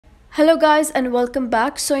Hello guys and welcome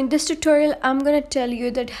back. So in this tutorial I'm going to tell you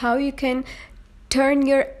that how you can turn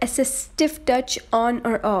your assistive touch on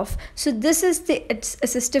or off. So this is it's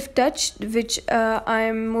assistive touch which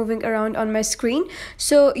I'm moving around on my screen.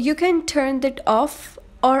 So you can turn that off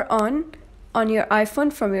or on your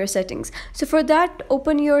iPhone from your settings. So for that,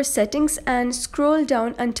 open your settings and scroll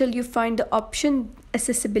down until you find the option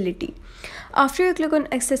accessibility. After you click on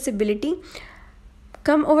accessibility,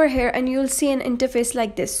 come over here and you'll see an interface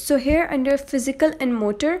like this. So here under physical and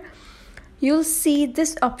motor, you'll see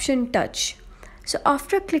this option touch. So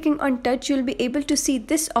after clicking on touch, you'll be able to see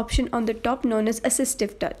this option on the top known as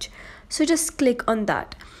assistive touch. So just click on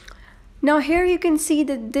that. Now here you can see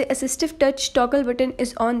that the assistive touch toggle button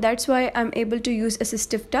is on. That's why I'm able to use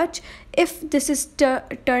assistive touch. If this is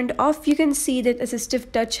turned off, you can see that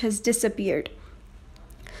assistive touch has disappeared.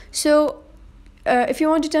 So if you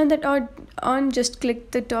want to turn that on, just click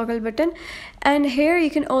the toggle button, and here you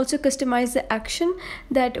can also customize the action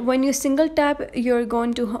that when you single tap, you're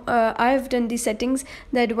going to I've done the settings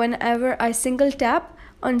that whenever I single tap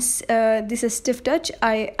on this assistive touch,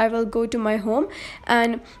 I will go to my home,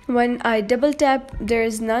 and when I double tap there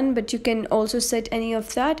is none, but you can also set any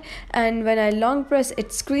of that. And when I long press, it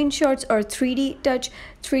screenshots or 3D touch.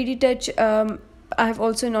 I have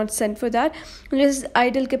also not set for that. This is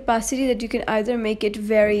idle capacity, that you can either make it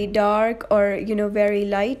very dark or very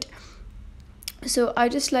light. So I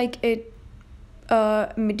just like it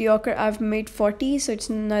mediocre. I've made 40, so it's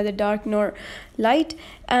neither dark nor light.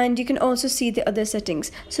 And you can also see the other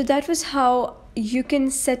settings. So that was how you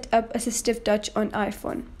can set up assistive touch on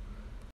iPhone.